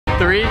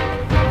3, 2, 1.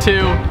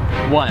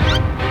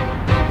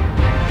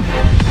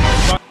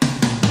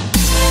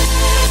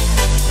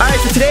 Alright,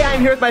 so today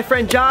I'm here with my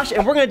friend Josh,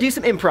 and we're gonna do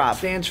some improv.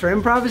 Stands for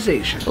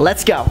improvisation.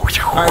 Let's go.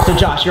 Alright, so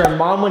Josh, your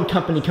mom when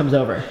company comes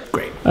over.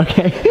 Great.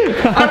 Okay.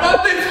 I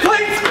want this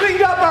place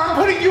cleaned up or I'm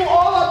putting you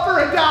all up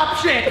for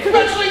adoption.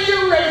 Especially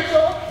you,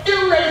 Rachel.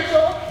 You,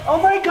 Rachel. Oh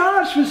my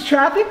gosh, was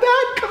traffic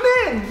bad? Come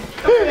in.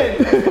 Come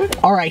in.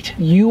 All right,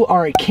 you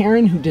are a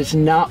Karen who does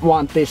not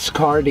want this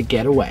car to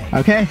get away.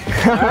 Okay.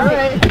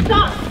 Alright.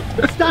 Stop!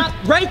 Stop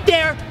right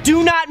there!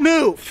 Do not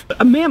move!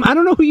 Ma'am, I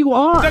don't know who you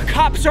are. The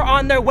cops are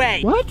on their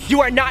way. What?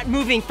 You are not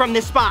moving from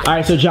this spot.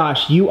 Alright, so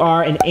Josh, you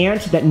are an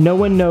aunt that no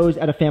one knows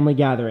at a family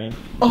gathering.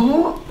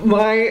 Oh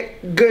my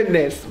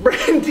goodness.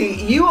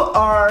 Brandy, you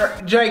are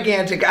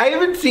gigantic. I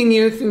haven't seen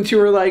you since you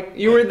were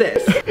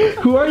this.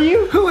 Who are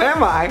you? Who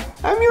am I?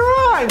 I'm your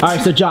aunt.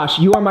 Alright, so Josh,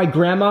 you are my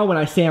grandma when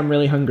I say I'm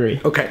really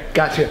hungry. Okay,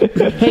 gotcha.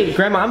 Hey,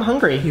 grandma, I'm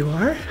hungry. You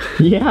are?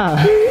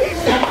 Yeah.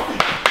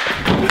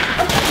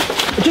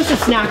 Just a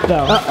snack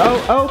though.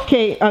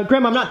 Okay,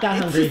 grandma, I'm not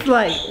that hungry. It's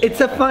light.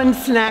 It's a fun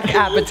snack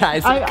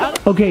appetizer.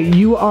 Okay,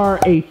 you are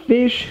a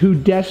fish who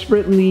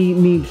desperately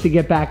needs to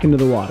get back into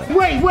the water.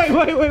 Wait.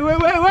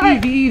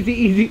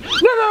 Easy.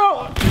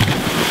 No.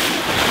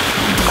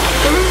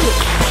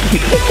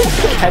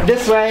 Head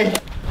this way.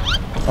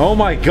 Oh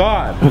my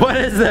god, what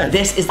is this?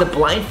 This is the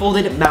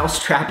blindfolded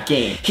mousetrap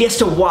game. He has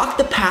to walk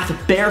the path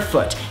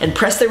barefoot and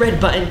press the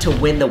red button to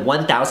win the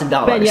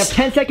 $1,000. Ben, you have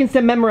 10 seconds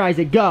to memorize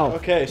it. Go.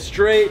 Okay,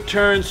 straight,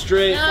 turn,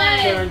 straight,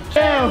 turn. 2,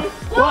 1.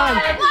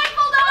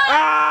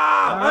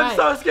 Ah, right. I'm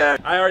so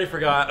scared. I already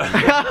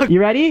forgot. You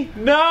ready?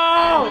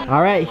 No!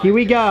 All right, here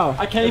we go.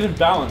 I can't even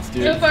balance,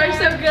 dude. So far,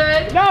 so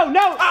good. No.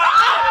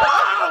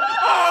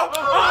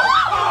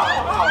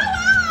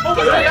 Oh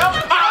my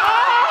god.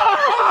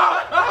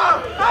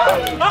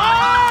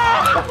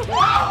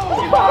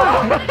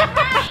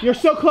 You're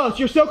so close.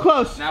 Left her,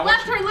 left her.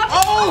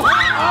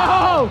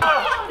 Oh!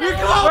 You're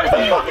close.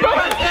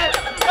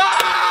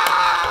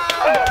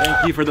 Thank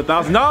you for the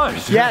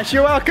 $1,000. Yes,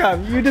 you're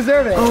welcome. You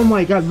deserve it. Oh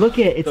my god, look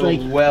at it. It's like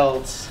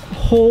welds.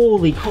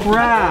 holy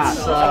crap.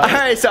 All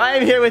right, so I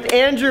am here with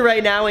Andrew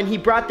right now, and he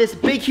brought this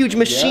big, huge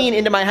machine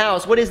into my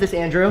house. What is this,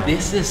 Andrew?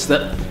 This is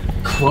the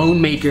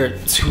Clone Maker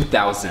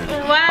 2000.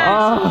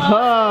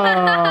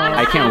 Wow.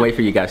 I can't wait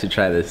for you guys to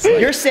try this.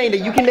 You're saying that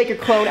you can make a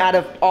clone out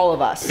of all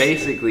of us.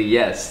 Basically,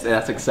 yes.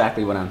 That's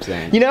exactly what I'm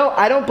saying. You know,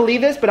 I don't believe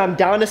this, but I'm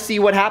down to see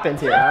what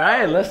happens here. All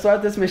right, let's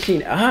start this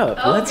machine up.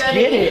 Oh, Let's goody.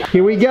 get it.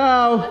 Here we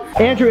go.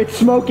 Andrew, it's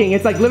smoking.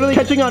 It's like literally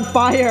catching on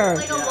fire.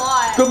 Like a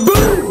lot.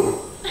 Kaboom!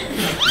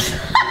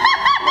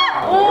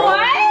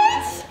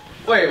 What?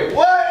 Wait,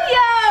 what?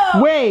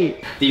 Yo!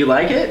 Wait. Do you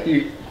like it?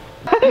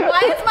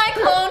 Why is my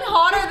clone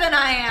hotter than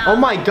I am? Oh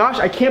my gosh,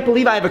 I can't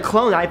believe I have a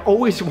clone. I've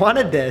always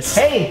wanted this.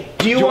 Hey,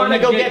 do you want to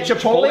go get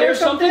Chipotle or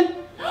something?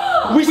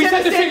 We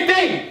said the same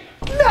thing.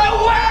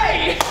 No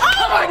way!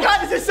 Oh my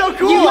god, this is so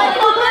cool. You like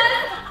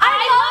llamas?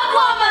 I love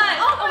llamas!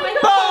 Oh my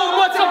god. Boom!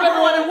 What's up,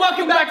 everyone, and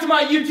welcome back to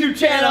my YouTube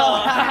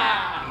channel.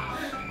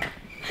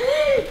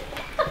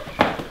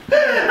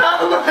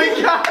 Oh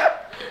my god!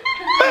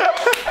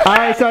 All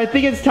right, so I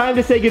think it's time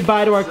to say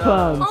goodbye to our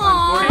clones.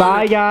 Aww.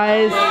 Bye,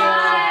 guys.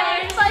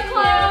 Bye. Bye,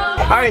 clone.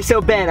 All right, so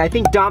Ben, I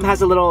think Dom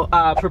has a little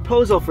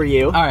proposal for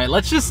you. All right,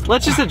 let's just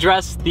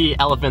address the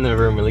elephant in the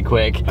room really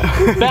quick.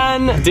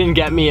 Ben didn't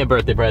get me a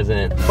birthday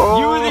present.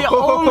 You were the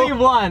only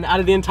one out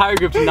of the entire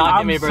group to not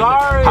get me a birthday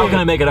present. How can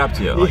I make it up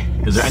to you? Like,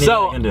 is there anything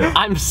I can do?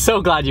 I'm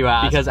so glad you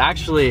asked. Because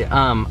actually,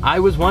 I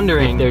was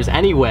wondering if there's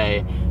any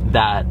way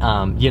that,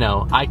 you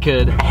know, I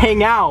could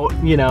hang out,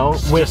 you know,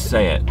 with... Just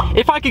say it.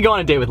 If I could go on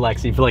a date with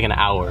Lexi for like an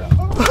hour.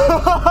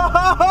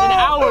 An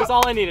hour is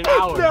all I need, an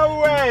hour.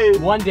 No way.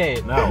 One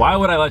date. No, why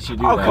would I let you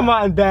do that? Oh, come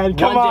on, Ben.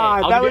 Come One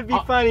date. on. That would be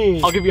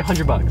funny. I'll give you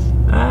 $100.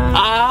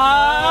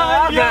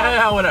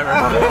 Yeah, whatever.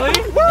 Really?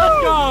 Let's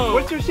go.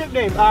 What's your ship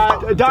name?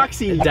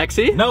 Doxy.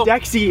 Dexy? Nope.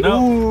 Dexy.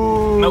 Nope.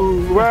 Ooh.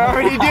 Nope. We're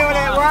already doing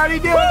it. We're already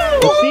doing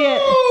it. Let's see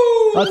it.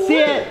 Let's see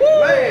it.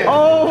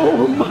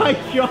 Oh my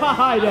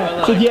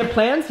god. So do you have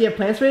plans? Do you have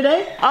plans for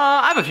today?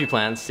 I have a few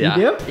plans, yeah.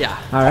 You do? Yeah.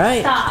 All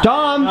right. Stop.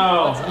 Dom.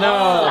 No.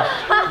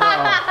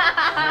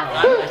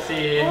 I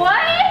see you.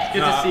 What?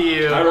 Good to see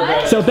you.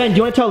 So Ben, do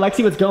you want to tell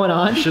Lexi what's going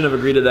on? Shouldn't have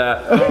agreed to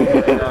that.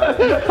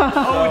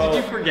 Oh,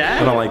 did you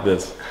forget? I don't like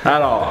this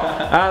at all.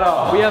 At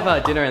all. We have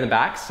dinner in the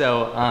back,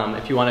 so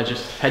if you want to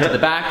just head to the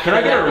back. Can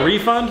I get a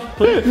refund,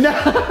 please? No.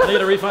 Can I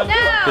get a refund? No.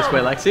 This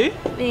way, Lexi.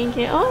 Thank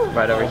you.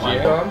 Right over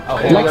here. Oh,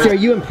 Lexi, are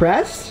you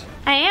impressed?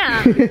 I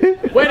am.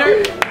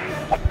 Waiter.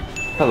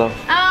 Hello.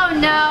 Oh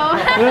no.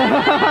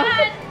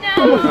 No.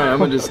 Alright, I'm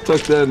gonna just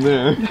tuck that in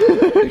there.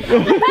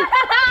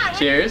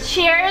 Cheers.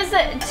 Cheers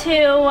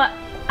to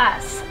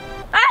us.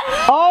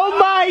 Oh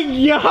my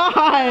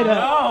god!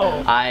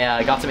 No.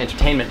 I got some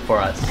entertainment for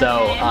us,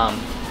 so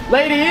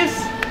ladies.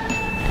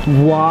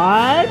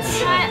 What?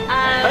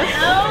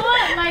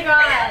 Oh my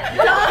god.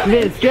 Dom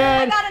is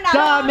good.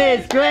 Dom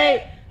is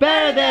great.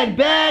 Better than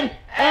Ben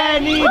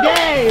any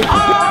day.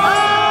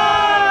 Oh!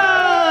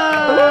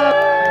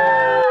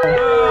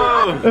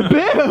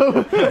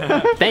 Boo!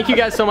 Thank you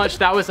guys so much.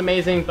 That was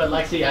amazing. But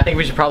Lexi, I think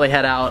we should probably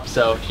head out.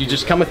 So you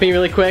just come with me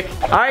really quick.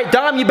 All right,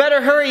 Dom, you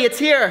better hurry. It's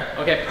here.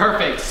 Okay,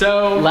 perfect.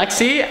 So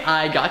Lexi,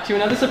 I got you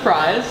another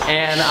surprise,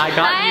 and I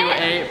got you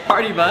a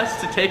party bus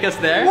to take us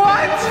there.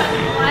 What?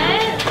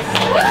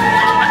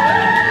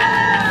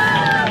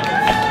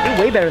 You're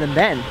way better than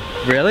Ben.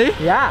 Really?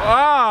 Yeah.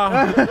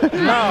 Oh,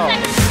 no.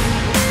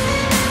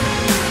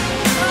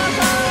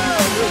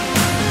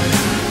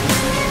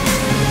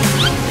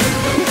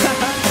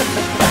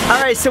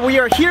 All right, so we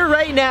are here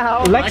right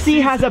now.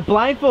 Lexi has a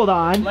blindfold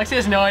on. Lexi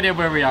has no idea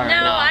where we are right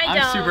now. I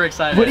don't. I'm super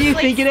excited. What do you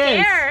think it is?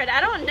 Scared.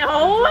 I don't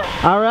know.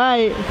 All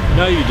right.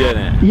 No, you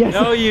didn't. Yes.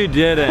 No, you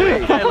didn't.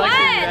 Okay, Lexi, What?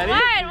 you ready?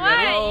 What? You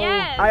ready? What?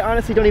 Yes. I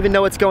honestly don't even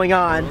know what's going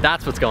on.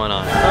 That's what's going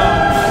on.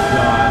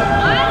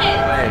 What?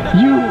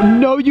 You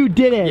know you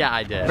didn't. Yeah,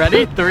 I did.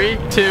 Ready? 3,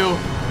 2,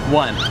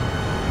 1.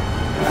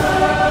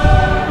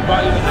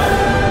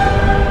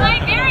 My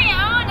very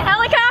own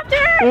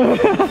helicopter?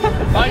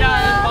 Bye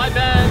guys. Bye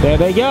Ben. There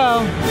they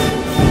go.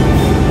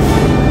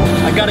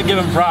 I gotta give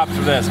him props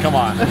for this. Come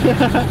on.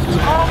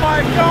 Oh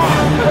my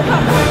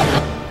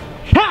God.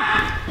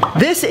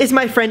 This is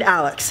my friend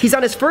Alex. He's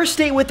on his first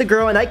date with the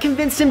girl, and I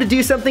convinced him to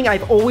do something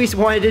I've always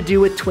wanted to do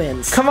with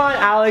twins. Come on,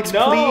 Alex,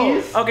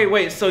 please. Okay,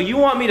 wait, so you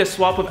want me to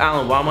swap with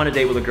Alan while I'm on a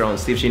date with a girl and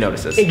see if she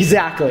notices?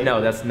 Exactly.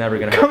 No, that's never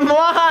gonna happen. Come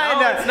on.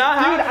 No, it's not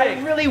Dude,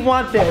 happening. I really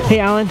want this. Hey,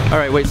 Alan. All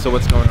right, wait, so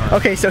what's going on?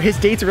 Okay, so his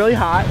date's really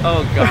hot.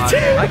 Oh God,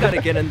 I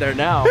gotta get in there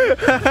now.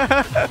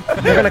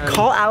 They're gonna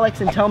call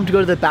Alex and tell him to go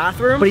to the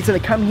bathroom, but he's gonna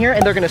come here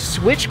and they're gonna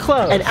switch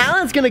clothes. And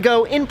Alan's gonna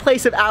go in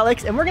place of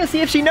Alex, and we're gonna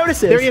see if she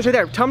notices. There he is right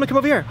there. Tell him to come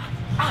over here.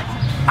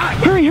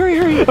 Hurry, hurry,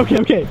 hurry.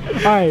 Okay.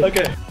 All right.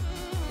 Okay.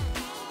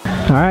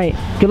 All right.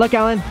 Good luck,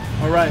 Alan.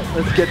 All right,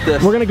 let's get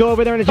this. We're gonna go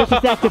over there in just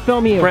a sec to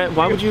film you. Brent,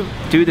 why would you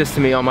do this to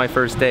me on my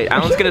first date?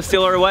 Alan's gonna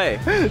steal her away.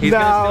 He's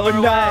gonna steal her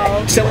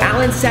away. So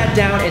Alan sat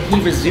down and he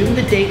resumed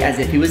the date as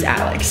if he was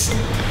Alex.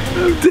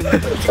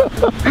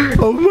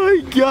 Oh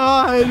my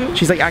God.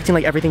 She's like acting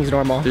like everything's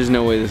normal. There's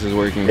no way this is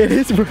working. It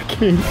is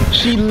working.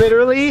 She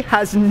literally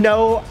has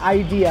no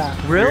idea.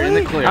 You're in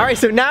the clear. All right,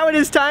 so now it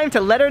is time to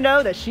let her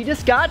know that she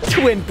just got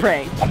twin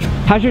pranked.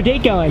 How's your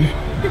date going?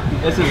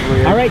 This is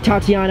weird. All right,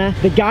 Tatiana.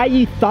 The guy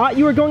you thought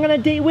you were going on a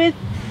date with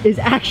is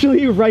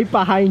actually right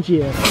behind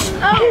you.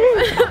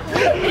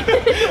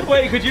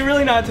 Wait, could you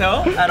really not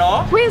tell at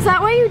all? Wait, is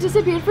that why you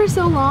disappeared for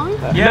so long?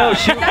 Yeah.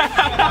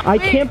 I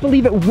can't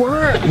believe it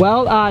worked.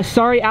 Well,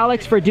 sorry,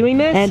 Alex, for doing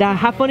this, and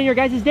have fun on your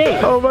guys' date.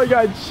 Oh my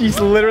God, she's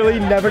literally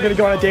never gonna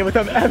go on a date with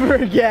him ever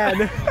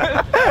again.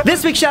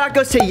 This week's shout out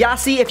goes to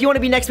Yassi. If you want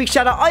to be next week's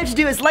shout out, all you have to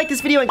do is like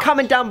this video and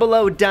comment down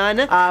below. Done.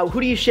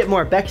 Who do you ship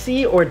more,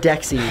 Bexy or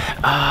Dexy?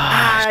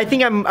 I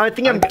think I'm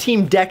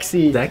Team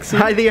Dexy. Dexy?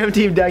 I think I'm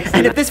Team Dexy.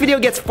 And if this video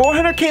gets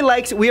 400K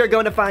likes, we are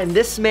going to find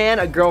this man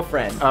a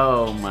girlfriend.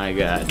 Oh my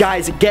God.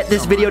 Guys, get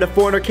this video to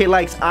 400K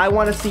likes. I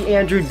want to see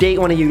Andrew date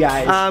one of you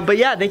guys. But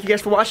yeah, thank you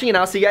guys for watching, and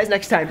I'll see you guys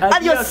next time.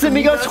 Adios,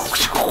 amigos.